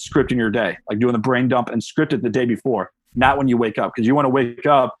and scripting your day, like doing the brain dump and script it the day before, not when you wake up, because you want to wake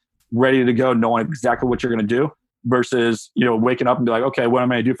up ready to go, knowing exactly what you're going to do versus, waking up and be like, okay, what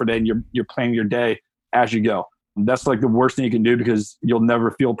am I going to do for today? And you're planning your day as you go. That's like the worst thing you can do, because you'll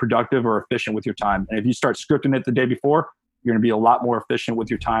never feel productive or efficient with your time. And if you start scripting it the day before, you're going to be a lot more efficient with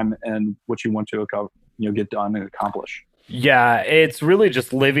your time and what you want to get done and accomplish. Yeah, it's really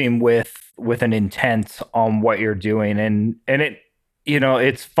just living with an intent on what you're doing. And it,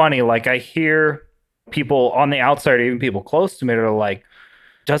 it's funny, like I hear people on the outside, even people close to me, that are like,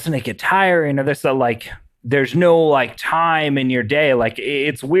 doesn't it get tiring? Or this, like, there's no like time in your day. Like,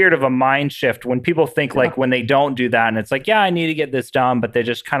 it's weird of a mind shift when people think like when they don't do that and it's like, yeah, I need to get this done, but they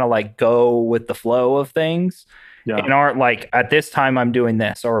just kind of like go with the flow of things and aren't like, at this time I'm doing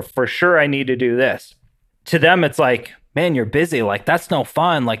this, or for sure I need to do this. To them, it's like, man, you're busy. Like, that's no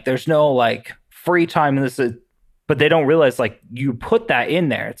fun. Like, there's no like free time in this. But they don't realize like you put that in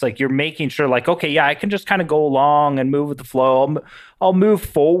there. It's like you're making sure like, okay, yeah, I can just kind of go along and move with the flow. I'll move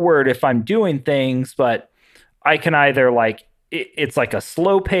forward if I'm doing things, but I can either like, it's like a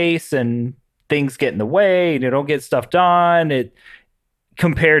slow pace and things get in the way and you don't get stuff done.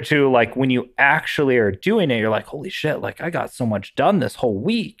 Compared to like when you actually are doing it, you're like, holy shit, like I got so much done this whole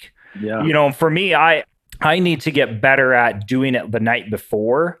week. Yeah. For me, I need to get better at doing it the night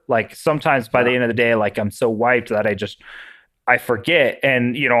before. Like sometimes by the end of the day, like I'm so wiped that I forget.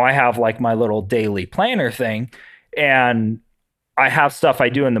 And, I have like my little daily planner thing, and I have stuff I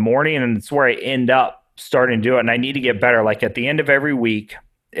do in the morning, and it's where I end up starting to do it. And I need to get better. Like at the end of every week,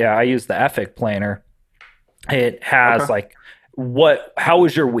 I use the Ethic planner. It has like, how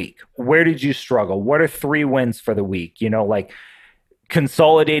was your week? Where did you struggle? What are 3 wins for the week? Like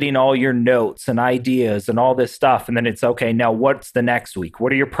consolidating all your notes and ideas and all this stuff. And then it's okay, now what's the next week?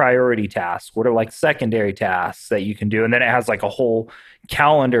 What are your priority tasks? What are like secondary tasks that you can do? And then it has like a whole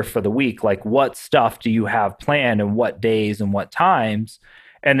calendar for the week. Like what stuff do you have planned and what days and what times?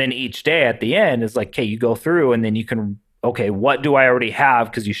 And then each day at the end is like, okay, you go through and then you can okay, what do I already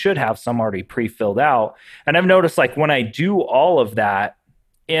have? Because you should have some already pre-filled out. And I've noticed like when I do all of that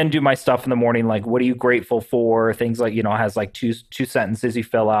and do my stuff in the morning, like what are you grateful for? Things like, has like two sentences you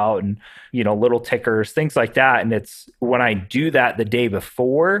fill out and, little tickers, things like that. And it's when I do that the day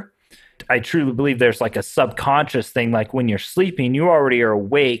before, I truly believe there's like a subconscious thing. Like when you're sleeping, you already are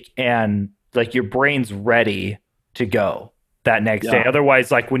awake and like your brain's ready to go that next day.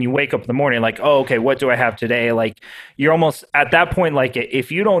 Otherwise, like when you wake up in the morning, like, oh, okay, what do I have today? Like you're almost at that point, like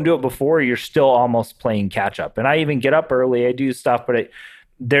if you don't do it before, you're still almost playing catch up. And I even get up early, I do stuff, but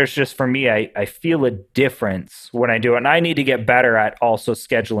there's just for me, I feel a difference when I do it. And I need to get better at also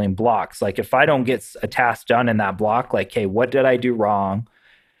scheduling blocks. Like if I don't get a task done in that block, like, hey, what did I do wrong?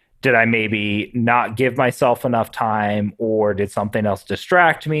 Did I maybe not give myself enough time, or did something else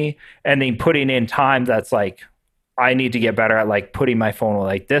distract me? And then putting in time that's like, I need to get better at like putting my phone away.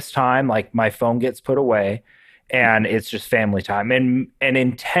 Like this time, like my phone gets put away and it's just family time, and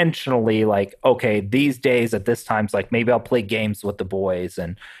intentionally like, okay, these days at this time's like maybe I'll play games with the boys,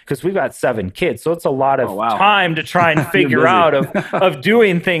 and because we've got 7 kids, so it's a lot of time to try and figure out of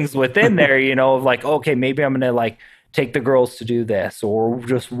doing things within there, of like, okay, maybe I'm gonna like take the girls to do this, or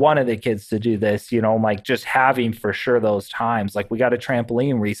just one of the kids to do this, like just having for sure those times. Like we got a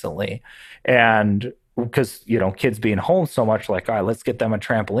trampoline recently, and because kids being home so much, like, all right, let's get them a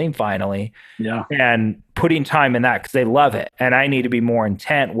trampoline finally. Yeah. And putting time in that because they love it. And I need to be more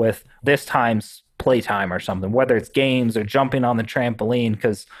intent with this time's playtime or something, whether it's games or jumping on the trampoline,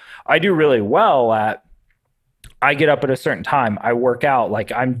 because I do really well at, I get up at a certain time, I work out,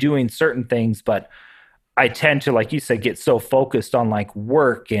 like I'm doing certain things, but I tend to, like you said, get so focused on like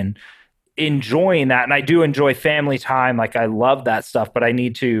work and enjoying that. And I do enjoy family time. Like I love that stuff, but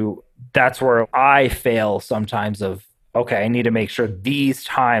that's where I fail sometimes of, okay, I need to make sure these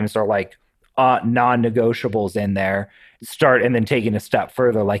times are like non-negotiables in there. Start and then taking a step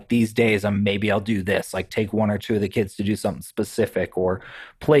further, like these days, maybe I'll do this, like take 1 or 2 of the kids to do something specific or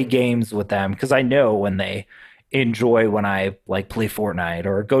play games with them. Cause I know when they enjoy when I like play Fortnite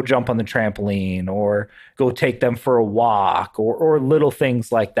or go jump on the trampoline or go take them for a walk or little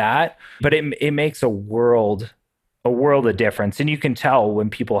things like that. But it makes a world of difference. And you can tell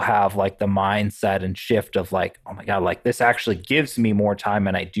when people have like the mindset and shift of like, oh my God, like this actually gives me more time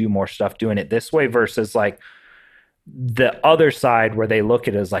and I do more stuff doing it this way, versus like the other side where they look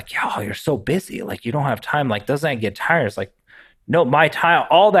at it as like, yo, you're so busy, like you don't have time, like doesn't that get tired? It's like, no, my time,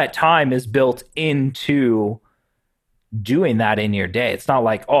 all that time is built into doing that in your day. It's not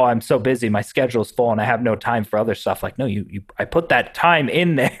like, oh, I'm so busy, my schedule's full and I have no time for other stuff. Like, no, I put that time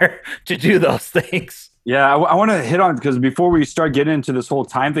in there to do those things. Yeah, I want to hit on, because before we start getting into this whole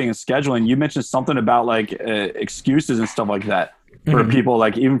time thing and scheduling, you mentioned something about like excuses and stuff like that for people,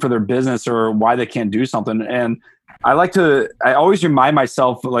 like even for their business or why they can't do something. And I always remind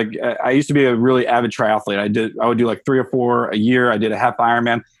myself, like I used to be a really avid triathlete. I would do like 3 or 4 a year. I did a half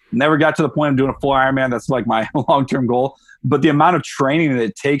Ironman. Never got to the point of doing a full Ironman. That's like my long-term goal. But the amount of training that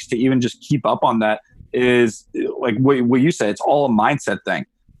it takes to even just keep up on that is like what you said. It's all a mindset thing.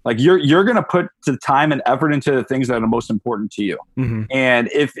 Like you're going to put the time and effort into the things that are the most important to you. Mm-hmm. And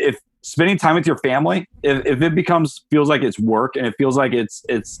if spending time with your family, if it feels like it's work and it feels like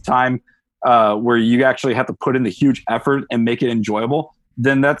it's time where you actually have to put in the huge effort and make it enjoyable,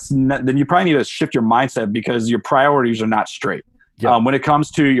 then then you probably need to shift your mindset because your priorities are not straight. Yep. When it comes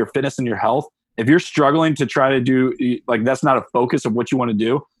to your fitness and your health, if you're struggling to try to do, like, that's not a focus of what you want to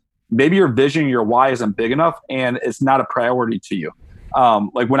do, maybe your vision, your why isn't big enough and it's not a priority to you.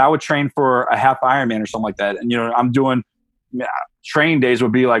 Like when I would train for a half Ironman or something like that, and, I'm doing training days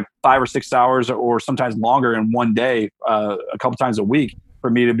would be like 5 or 6 hours or sometimes longer in one day, a couple times a week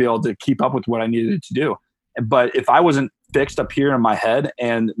for me to be able to keep up with what I needed to do. But if I wasn't fixed up here in my head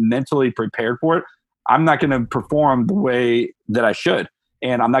and mentally prepared for it, I'm not going to perform the way that I should.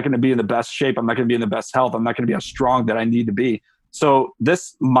 And I'm not going to be in the best shape. I'm not going to be in the best health. I'm not going to be as strong that I need to be. So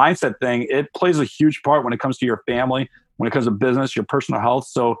this mindset thing, it plays a huge part when it comes to your family, when it comes to business, your personal health.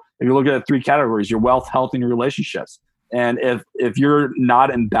 So if you look at 3 categories, your wealth, health, and your relationships. And if you're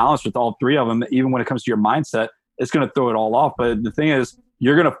not in balance with all 3 of them, even when it comes to your mindset, it's going to throw it all off. But the thing is,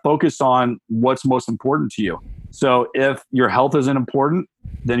 you're going to focus on what's most important to you. So if your health isn't important,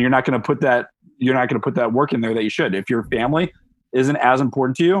 then you're not going to put that work in there that you should. If your family isn't as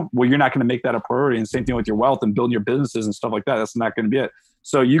important to you, well, you're not going to make that a priority. And same thing with your wealth and building your businesses and stuff like that. That's not going to be it.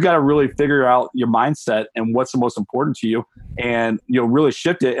 So you got to really figure out your mindset and what's the most important to you, and really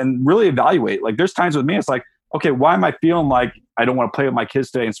shift it and really evaluate. Like there's times with me, it's like, okay, why am I feeling like I don't want to play with my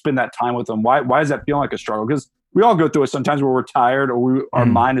kids today and spend that time with them? Why is that feeling like a struggle? Because we all go through it sometimes where we're tired or our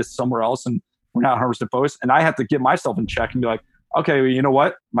mind is somewhere else and we're not 100% focused. And I have to get myself in check and be like, okay, well, you know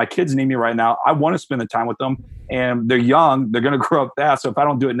what? My kids need me right now. I want to spend the time with them, and they're young. They're going to grow up fast. So if I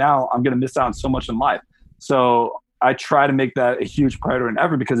don't do it now, I'm going to miss out on so much in life. So I try to make that a huge priority and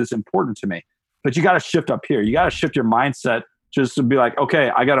ever because it's important to me. But you got to shift up here. You got to shift your mindset just to be like,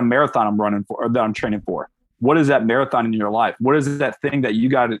 okay, I got a marathon I'm running for, or that I'm training for. What is that marathon in your life? What is that thing that you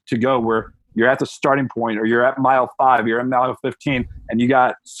got to go where you're at the starting point, or you're at mile 5, you're at mile 15, and you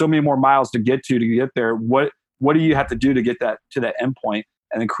got so many more miles to get there? What do you have to do to get that to that end point,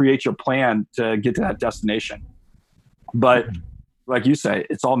 and then create your plan to get to that destination? But like you say,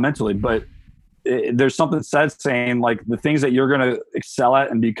 it's all mentally, but there's something said saying like the things that you're going to excel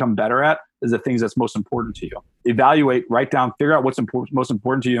at and become better at is the things that's most important to you. Evaluate, write down, figure out what's most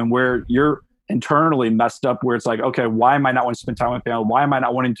important to you, and where you're internally messed up, where it's like, okay, why am I not wanting to spend time with family? Why am I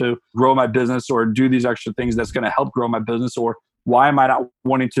not wanting to grow my business or do these extra things that's going to help grow my business? Or why am I not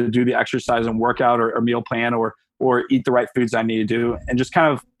wanting to do the exercise and workout or meal plan or eat the right foods I need to do? And just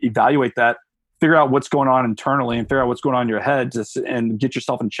kind of evaluate that, figure out what's going on internally and figure out what's going on in your head and get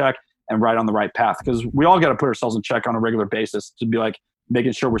yourself in check and right on the right path. Because we all got to put ourselves in check on a regular basis to be like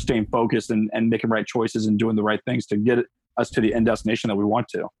making sure we're staying focused and making right choices and doing the right things to get us to the end destination that we want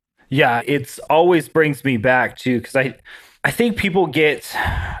to. Yeah, it's always brings me back to, because I think people get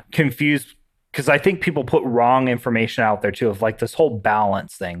confused because I think people put wrong information out there too, of like this whole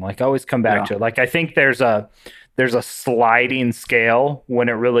balance thing. Like I always come back to it. Like I think there's a sliding scale when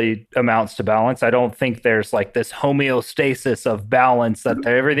it really amounts to balance. I don't think there's like this homeostasis of balance that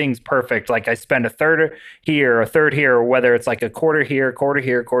everything's perfect. Like I spend a third here, or whether it's like a quarter here, quarter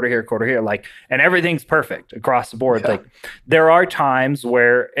here, like, and everything's perfect across the board. Yeah. Like there are times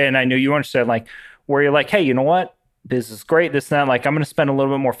where, and I know you understand, like where you're like, hey, you know what? This is great. This and that. Like I'm going to spend a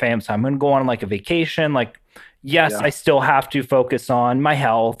little bit more family time. I'm going to go on like a vacation. Like, yes, I still have to focus on my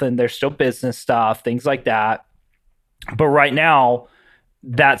health and there's still business stuff, things like that. But right now,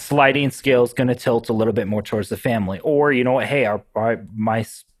 that sliding scale is going to tilt a little bit more towards the family. Or, you know what? Hey, my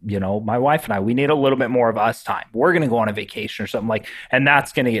wife and I, we need a little bit more of us time. We're going to go on a vacation or something like, and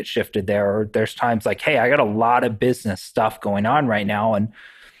that's going to get shifted there. Or there's times like, hey, I got a lot of business stuff going on right now, and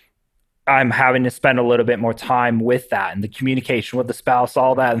I'm having to spend a little bit more time with that, and the communication with the spouse,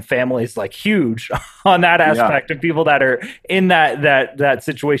 all that, and family is like huge on that aspect. And people that are in that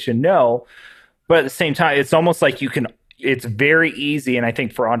situation know. But at the same time, it's almost like it's very easy. And I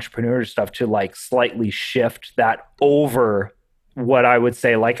think for entrepreneurs stuff to like slightly shift that over what I would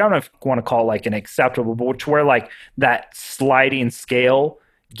say, like, I don't know if you want to call it like an acceptable, but to where like that sliding scale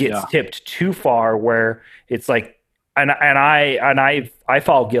gets tipped too far, where it's like, and I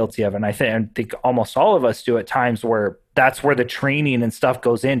fall guilty of it. And I think almost all of us do at times, where that's where the training and stuff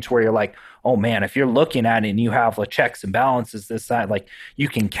goes into, where you're like, oh man, if you're looking at it and you have the checks and balances, this, that, like you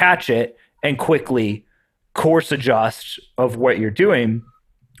can catch it and quickly course adjust of what you're doing,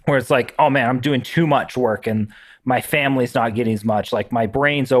 where it's like, oh man, I'm doing too much work and my family's not getting as much, like my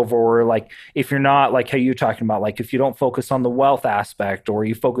brain's over. Or like, if you're not, like how you're talking about, like if you don't focus on the wealth aspect, or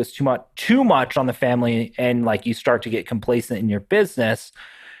you focus too much on the family, and like you start to get complacent in your business,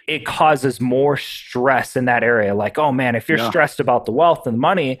 it causes more stress in that area. Like, oh man, if you're stressed about the wealth and the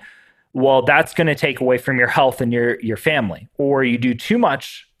money, well, that's going to take away from your health and your family. Or you do too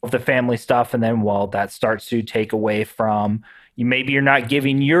much of the family stuff, and then, well, that starts to take away from you. Maybe you're not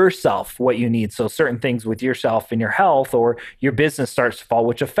giving yourself what you need. So certain things with yourself and your health or your business starts to fall,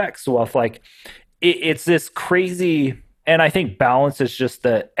 which affects wealth. Like it's this crazy, and I think balance is just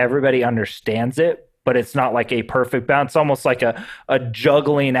that everybody understands it, but it's not like a perfect balance. It's almost like a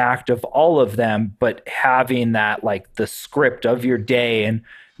juggling act of all of them, but having that, like the script of your day and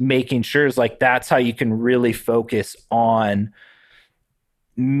making sure is like, that's how you can really focus on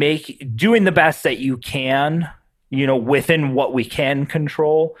doing the best that you can, within what we can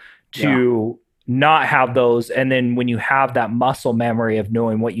control, to not have those. And then when you have that muscle memory of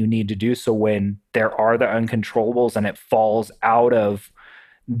knowing what you need to do, so when there are the uncontrollables and it falls out of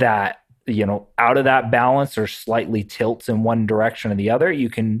that, out of that balance or slightly tilts in one direction or the other, you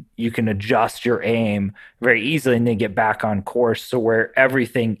can adjust your aim very easily and then get back on course. So where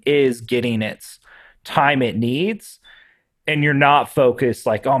everything is getting its time it needs, and you're not focused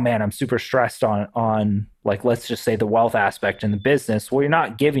like, oh man, I'm super stressed on like, let's just say the wealth aspect in the business. Well, you're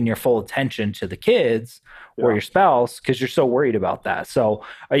not giving your full attention to the kids or your spouse because you're so worried about that. So,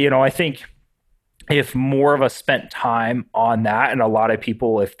 I think if more of us spent time on that, and a lot of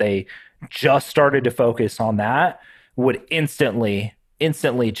people, if they just started to focus on that, would instantly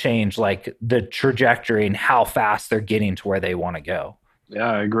change like the trajectory and how fast they're getting to where they want to go.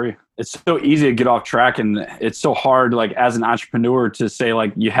 Yeah, I agree. it's so easy to get off track, and it's so hard, like as an entrepreneur, to say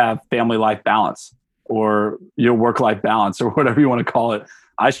like you have family life balance or your work life balance or whatever you want to call it.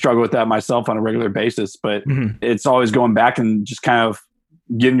 I struggle with that myself on a regular basis, but it's always going back and just kind of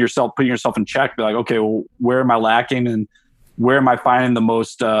putting yourself in check. Be like, okay, well, where am I lacking, and where am I finding the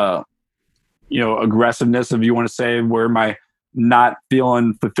most, aggressiveness, if you want to say, where am I not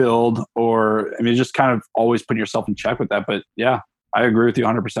feeling fulfilled? Or, I mean, just kind of always putting yourself in check with that. But yeah, I agree with you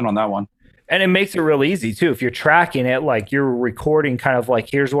 100% on that one. And it makes it real easy too. If you're tracking it, like you're recording kind of like,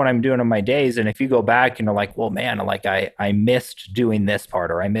 here's what I'm doing on my days. And if you go back and you're like, well, man, like I missed doing this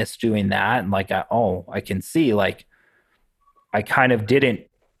part, or I missed doing that. And like, I can see like, I kind of didn't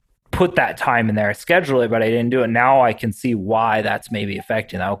put that time in there. I schedule it, but I didn't do it. Now I can see why that's maybe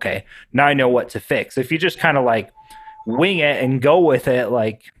affecting that. Okay, now I know what to fix. If you just kind of like wing it and go with it,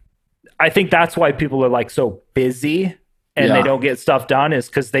 like, I think that's why people are like so busy and they don't get stuff done, is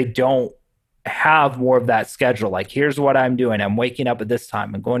because they don't have more of that schedule. Like, here's what I'm doing. I'm waking up at this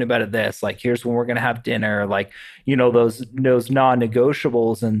time. I'm going to bed at this. Like, here's when we're going to have dinner. Like, those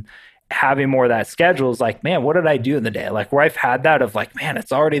non-negotiables, and having more of that schedule is like, man, what did I do in the day? Like, where I've had that of like, man,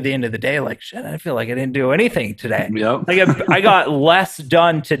 it's already the end of the day. Like, shit, I feel like I didn't do anything today. Yep. Like I got less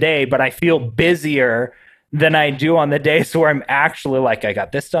done today, but I feel busier than I do on the days where I'm actually like, I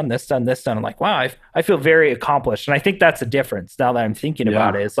got this done, this done, this done. I'm like, wow, I feel very accomplished. And I think that's a difference now that I'm thinking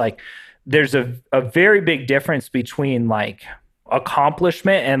about it. It's like, there's a very big difference between like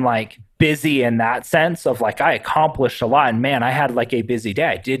accomplishment and like busy, in that sense of like, I accomplished a lot, and man, I had like a busy day.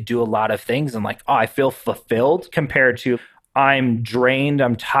 I did do a lot of things, and like, I feel fulfilled, compared to I'm drained,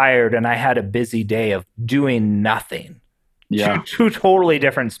 I'm tired, and I had a busy day of doing nothing. Yeah. Two totally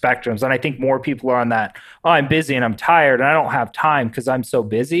different spectrums. And I think more people are on that, I'm busy and I'm tired and I don't have time because I'm so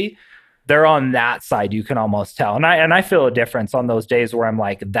busy. They're on that side, you can almost tell. And I feel a difference on those days where I'm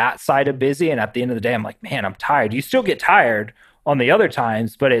like that side of busy, and at the end of the day, I'm like, man, I'm tired. You still get tired on the other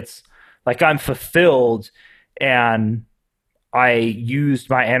times, but it's like I'm fulfilled and I used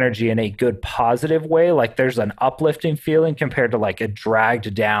my energy in a good, positive way. Like there's an uplifting feeling compared to like a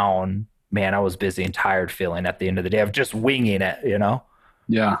dragged down, man, I was busy and tired feeling at the end of the day of just winging it,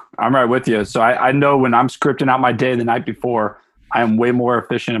 Yeah, I'm right with you. So I know when I'm scripting out my day the night before, I am way more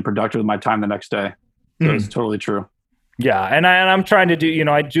efficient and productive with my time the next day. So it's totally true. Yeah. And I'm trying to do,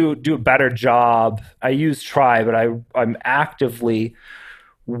 I do a better job. I use Try, but I'm actively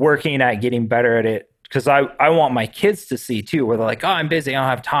working at getting better at it, because I want my kids to see too, where they're like, oh, I'm busy, I don't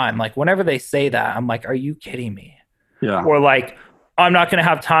have time. Like whenever they say that, I'm like, are you kidding me? Yeah. Or like, I'm not going to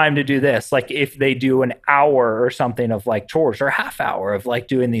have time to do this. Like if they do an hour or something of like chores, or a half hour of like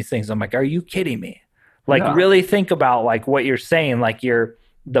doing these things, I'm like, are you kidding me? Like really think about like what you're saying, like the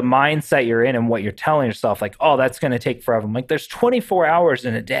mindset you're in and what you're telling yourself, like, oh, that's going to take forever. I'm like, there's 24 hours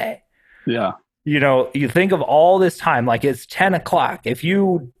in a day. Yeah. You think of all this time, like it's 10 o'clock. If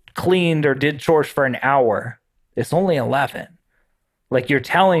you cleaned or did chores for an hour, it's only 11. Like you're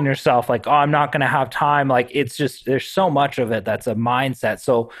telling yourself like, oh, I'm not going to have time. Like it's just, there's so much of it that's a mindset.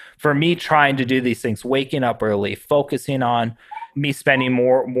 So for me, trying to do these things, waking up early, focusing on me spending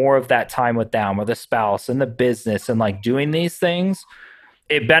more of that time with them or the spouse and the business and like doing these things,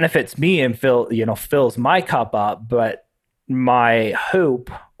 it benefits me and fills my cup up. But my hope,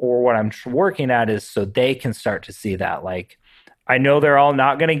 or what I'm working at, is so they can start to see that. Like, I know they're all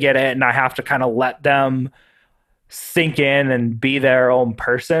not going to get it, and I have to kind of let them sink in and be their own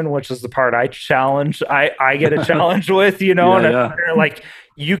person, which is the part I get a challenge with, like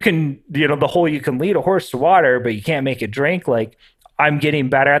you can, the whole, you can lead a horse to water, but you can't make it drink. Like I'm getting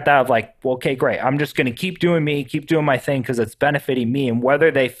better at that of like, well, okay, great. I'm just going to keep doing my thing, because it's benefiting me. And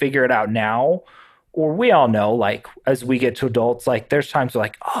whether they figure it out now, or we all know, like as we get to adults, like there's times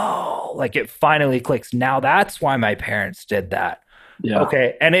like, oh, like it finally clicks. Now that's why my parents did that. Yeah.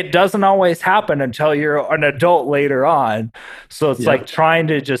 Okay. And it doesn't always happen until you're an adult later on. So it's like trying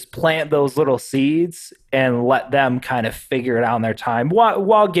to just plant those little seeds and let them kind of figure it out in their time,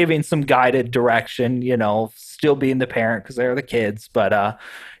 while giving some guided direction, still being the parent because they're the kids. But,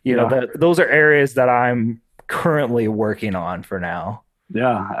 those are areas that I'm currently working on for now.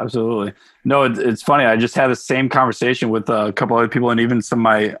 Yeah, absolutely. No, it's funny. I just had the same conversation with a couple other people, and even some of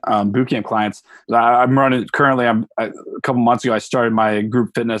my bootcamp clients. I'm running currently. A couple months ago, I started my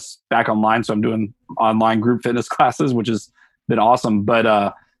group fitness back online, so I'm doing online group fitness classes, which has been awesome. But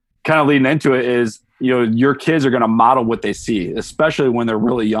kind of leading into it is, your kids are going to model what they see, especially when they're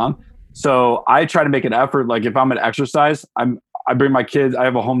really young. So I try to make an effort. Like if I'm at exercise, I bring my kids, I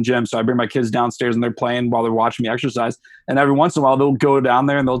have a home gym, so I bring my kids downstairs and they're playing while they're watching me exercise. And every once in a while they'll go down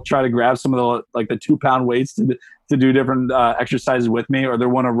there and they'll try to grab some of the 2-pound weights to to do different exercises with me, or they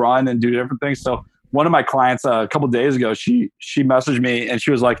want to run and do different things. So one of my clients a couple of days ago, she messaged me and she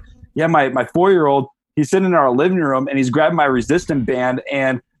was like, yeah, my 4-year-old, he's sitting in our living room and he's grabbing my resistant band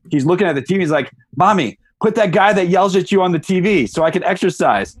and he's looking at the TV. He's like, mommy, put that guy that yells at you on the TV so I can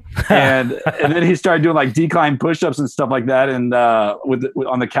exercise. and then he started doing like decline push-ups and stuff like that, and with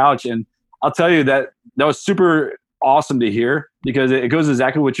on the couch. And I'll tell you that was super awesome to hear, because it goes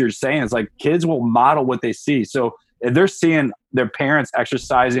exactly what you're saying. It's like kids will model what they see. So if they're seeing their parents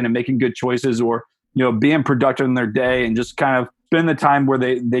exercising and making good choices, or being productive in their day and just kind of spend the time where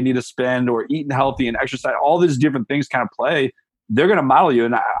they need to spend, or eating healthy and exercise, all these different things kind of play, they're going to model you.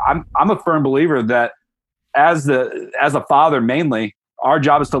 And I'm a firm believer that as a father, mainly, our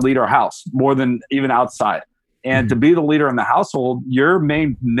job is to lead our house more than even outside. And to be the leader in the household, your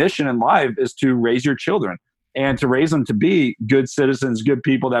main mission in life is to raise your children and to raise them to be good citizens, good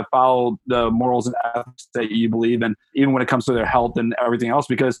people that follow the morals and ethics that you believe in, even when it comes to their health and everything else,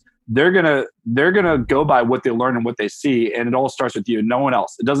 because they're gonna go by what they learn and what they see. And it all starts with you, no one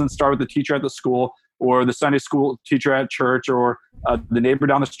else. It doesn't start with the teacher at the school or the Sunday school teacher at church or the neighbor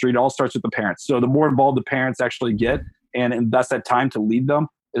down the street. It all starts with the parents. So the more involved the parents actually get and invest that time to lead them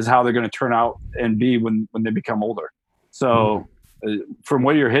is how they're going to turn out and be when they become older. So from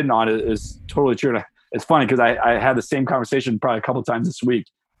what you're hitting on is totally true. And it's funny because I had the same conversation probably a couple of times this week,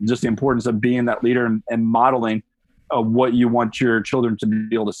 just the importance of being that leader and modeling what you want your children to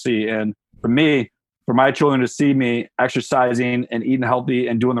be able to see. And for me, for my children to see me exercising and eating healthy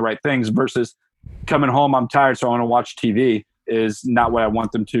and doing the right things versus coming home, I'm tired, so I want to watch TV, is not what I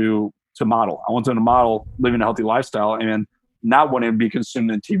want them to model. I want them to model living a healthy lifestyle and not wanting to be consumed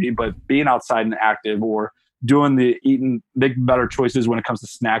in TV, but being outside and active, or doing making better choices when it comes to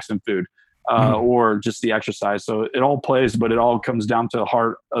snacks and food, or just the exercise. So it all plays, but it all comes down to the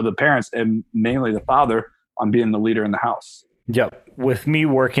heart of the parents and mainly the father on being the leader in the house. Yep. With me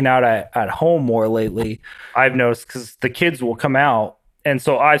working out at home more lately, I've noticed, because the kids will come out. And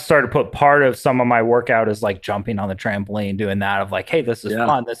so I started to put part of some of my workout is like jumping on the trampoline, doing that, of like, hey, this is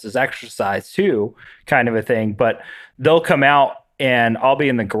fun. This is exercise too, kind of a thing. But they'll come out and I'll be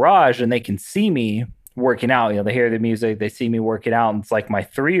in the garage and they can see me working out. They hear the music, they see me working out. And it's like my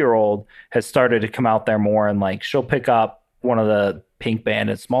 3-year-old has started to come out there more, and like she'll pick up one of the Pink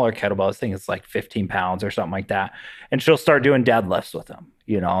Bandit smaller kettlebells. I think it's like 15 pounds or something like that. And she'll start doing deadlifts with them,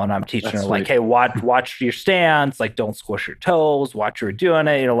 and I'm teaching her like, hey, watch your stance, like don't squish your toes, watch her doing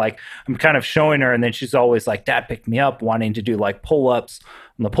it. Like I'm kind of showing her. And then she's always like, Dad, pick me up, wanting to do like pull-ups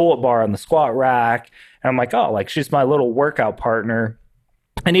on the pull-up bar on the squat rack. And I'm like, oh, like she's my little workout partner.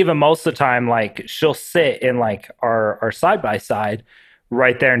 And even most of the time, like she'll sit in like our side-by-side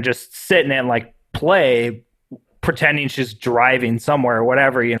right there and just sit in it and like play, pretending she's driving somewhere or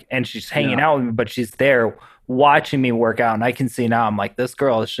whatever, and she's hanging out with me, but she's there watching me work out. And I can see now, I'm like, this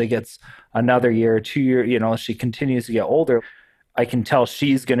girl, as she gets another year or 2 years, she continues to get older, I can tell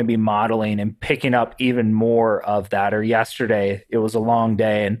she's going to be modeling and picking up even more of that. Or yesterday, it was a long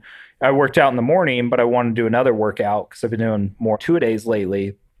day and I worked out in the morning, but I wanted to do another workout because I've been doing more 2-a-days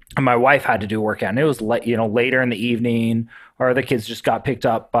lately. And my wife had to do a workout, and it was later in the evening, or the kids just got picked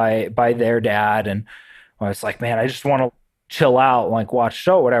up by their dad. And I was like, man, I just want to chill out, like watch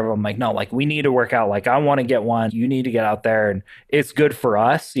show, whatever. I'm like, no, like we need to work out. Like I want to get one. You need to get out there, and it's good for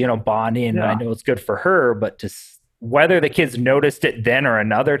us, bonding. And I know it's good for her, but whether the kids noticed it then or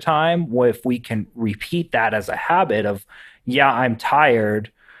another time, if we can repeat that as a habit of, yeah, I'm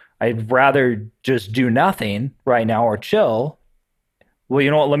tired, I'd rather just do nothing right now or chill. Well, you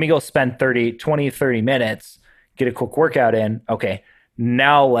know what? Let me go spend 30 minutes, get a quick workout in. Okay,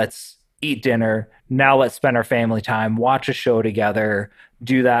 now let's eat dinner. Now let's spend our family time, watch a show together,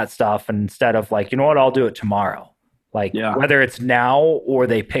 do that stuff. And instead of like, you know what, I'll do it tomorrow. Like whether it's now or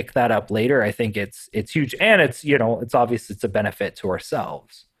they pick that up later, I think it's huge. And it's, it's obvious it's a benefit to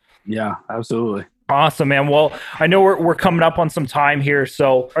ourselves. Yeah, absolutely. Awesome, man. Well, I know we're coming up on some time here,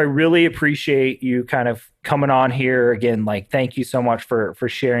 so I really appreciate you kind of coming on here again. Like, thank you so much for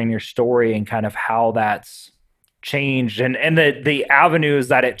sharing your story and kind of how that's changed and the avenues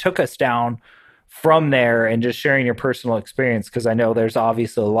that it took us down from there, and just sharing your personal experience. Because I know there's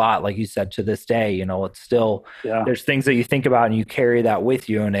obviously a lot, like you said, to this day, it's still, there's things that you think about and you carry that with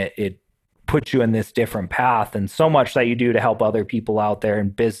you, and it puts you in this different path, and so much that you do to help other people out there in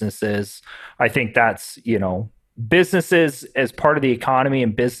businesses. I think that's, businesses as part of the economy,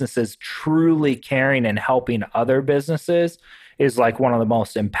 and businesses truly caring and helping other businesses is like one of the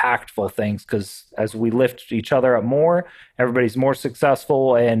most impactful things, because as we lift each other up more, everybody's more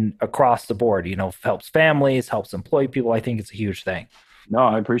successful, and across the board, helps families, helps employ people. I think it's a huge thing. No,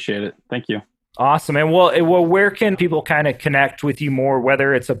 I appreciate it. Thank you. Awesome. And where can people kind of connect with you more,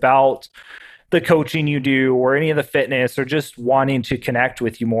 whether it's about the coaching you do or any of the fitness or just wanting to connect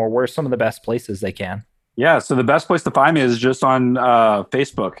with you more? Where's some of the best places they can? Yeah, so the best place to find me is just on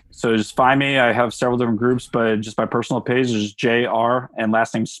Facebook. So just find me. I have several different groups, but just my personal page is JR and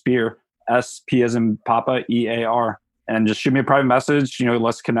last name Spear, SP as in Papa, EAR. And just shoot me a private message.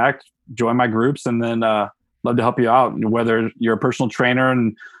 Let's connect, join my groups, and then love to help you out. Whether you're a personal trainer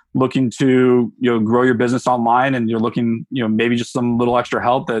and looking to grow your business online, and you're looking maybe just some little extra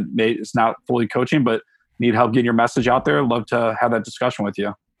help that it's not fully coaching, but need help getting your message out there. Love to have that discussion with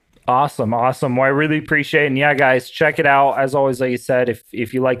you. Awesome. Well, I really appreciate it. And yeah, guys, check it out. As always, like you said,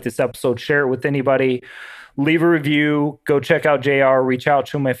 if you like this episode, share it with anybody, leave a review, go check out JR, reach out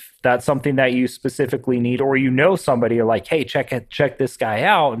to him if that's something that you specifically need, or somebody, you're like, hey, check this guy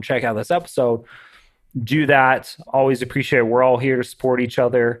out and check out this episode. Do that. Always appreciate it. We're all here to support each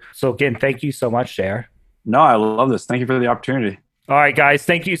other. So again, thank you so much, JR. No, I love this. Thank you for the opportunity. All right, guys,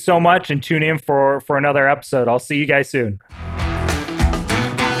 thank you so much, and tune in for another episode. I'll see you guys soon.